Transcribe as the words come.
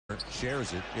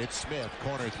Shares it. It's Smith,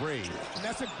 corner three. And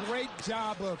that's a great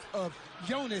job of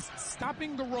Jonas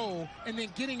stopping the roll and then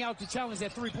getting out to challenge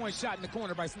that three-point shot in the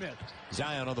corner by Smith.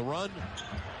 Zion on the run,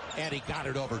 and he got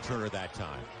it over Turner that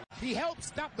time. He helped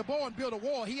stop the ball and build a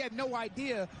wall. He had no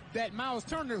idea that Miles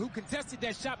Turner, who contested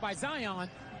that shot by Zion,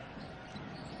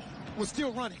 was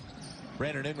still running.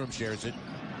 Brandon Ingram shares it,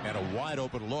 and a wide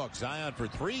open look. Zion for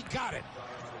three, got it.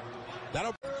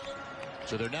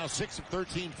 So they're now 6 of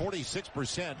 13,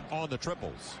 46% on the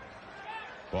triples.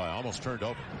 Boy, almost turned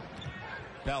over.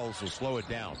 Pels will slow it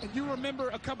down. And you remember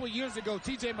a couple of years ago,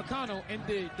 T.J. McConnell and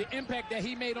the impact that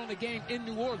he made on the game in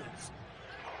New Orleans.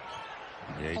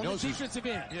 Yeah, he knows defensive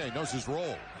end. Yeah, he knows his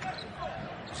role.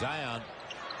 Zion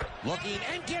looking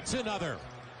and gets another.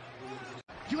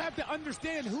 You have to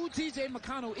understand who T.J.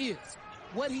 McConnell is,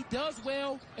 what he does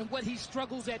well, and what he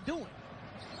struggles at doing.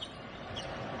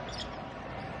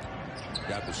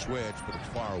 Got the switch, but it's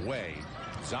far away.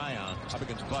 Zion up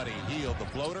against Buddy. Hield the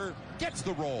floater. Gets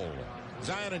the roll.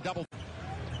 Zion in double.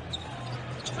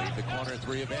 Leave the corner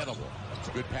three available. It's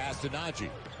a good pass to Najee.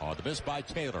 On the miss by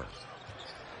Taylor.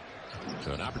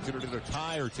 So an opportunity to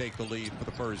tie or take the lead for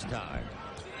the first time.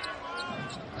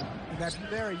 And that's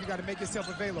there. You got to make yourself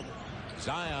available.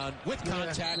 Zion with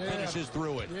contact finishes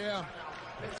through it. Yeah.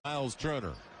 Miles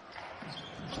Turner.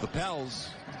 The Pels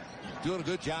doing a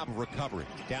good job of recovery.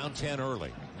 Down 10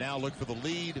 early. Now look for the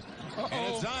lead.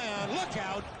 And it's Zion. Look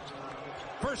out.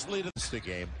 First lead of the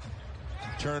game.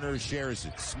 Turner shares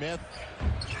it. Smith.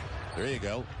 There you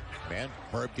go. Man,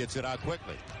 Herb gets it out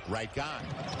quickly. Right guy.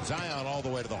 Zion all the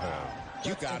way to the hole.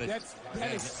 You got it.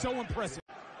 That is so impressive.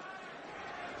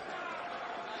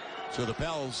 So the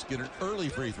Pels get an early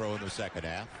free throw in the second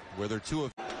half, where they're 2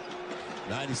 of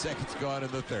 90 seconds gone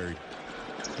in the third.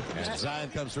 And Zion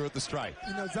comes through at the strike.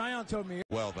 You know, Zion told me.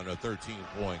 Well, than a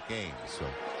 13-point game. So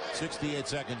 68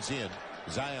 seconds in,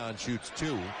 Zion shoots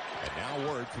 2. And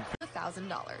now word from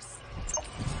 $1,000.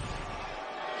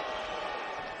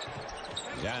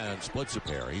 Zion splits a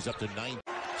pair. He's up to 9.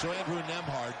 So Andrew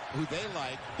Nembhard, who they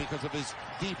like because of his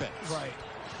defense. Right.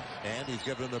 And he's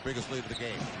given them the biggest lead of the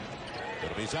game.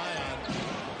 It'll be Zion.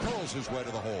 Curls his way to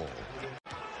the hole.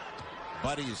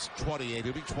 Buddy's 28.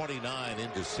 He'll be 29 in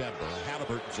December.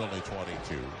 Halliburton's only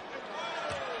 22.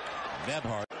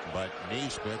 Nembhard, but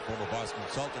Naismith, former Boston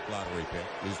Celtic lottery pick,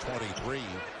 is 23.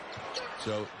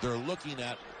 So they're looking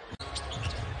at.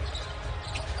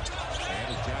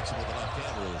 And it's Jackson with the left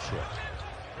hand really short.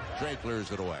 Dre clears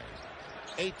it away.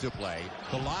 8 to play.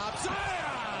 The lob.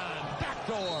 Zion!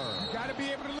 Backdoor! You got to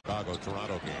be able to.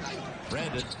 Chicago-Toronto game.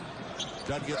 Brandon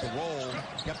doesn't get the roll.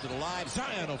 Kept it alive.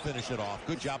 Zion will finish it off.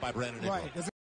 Good job by Brandon Ingram. Right.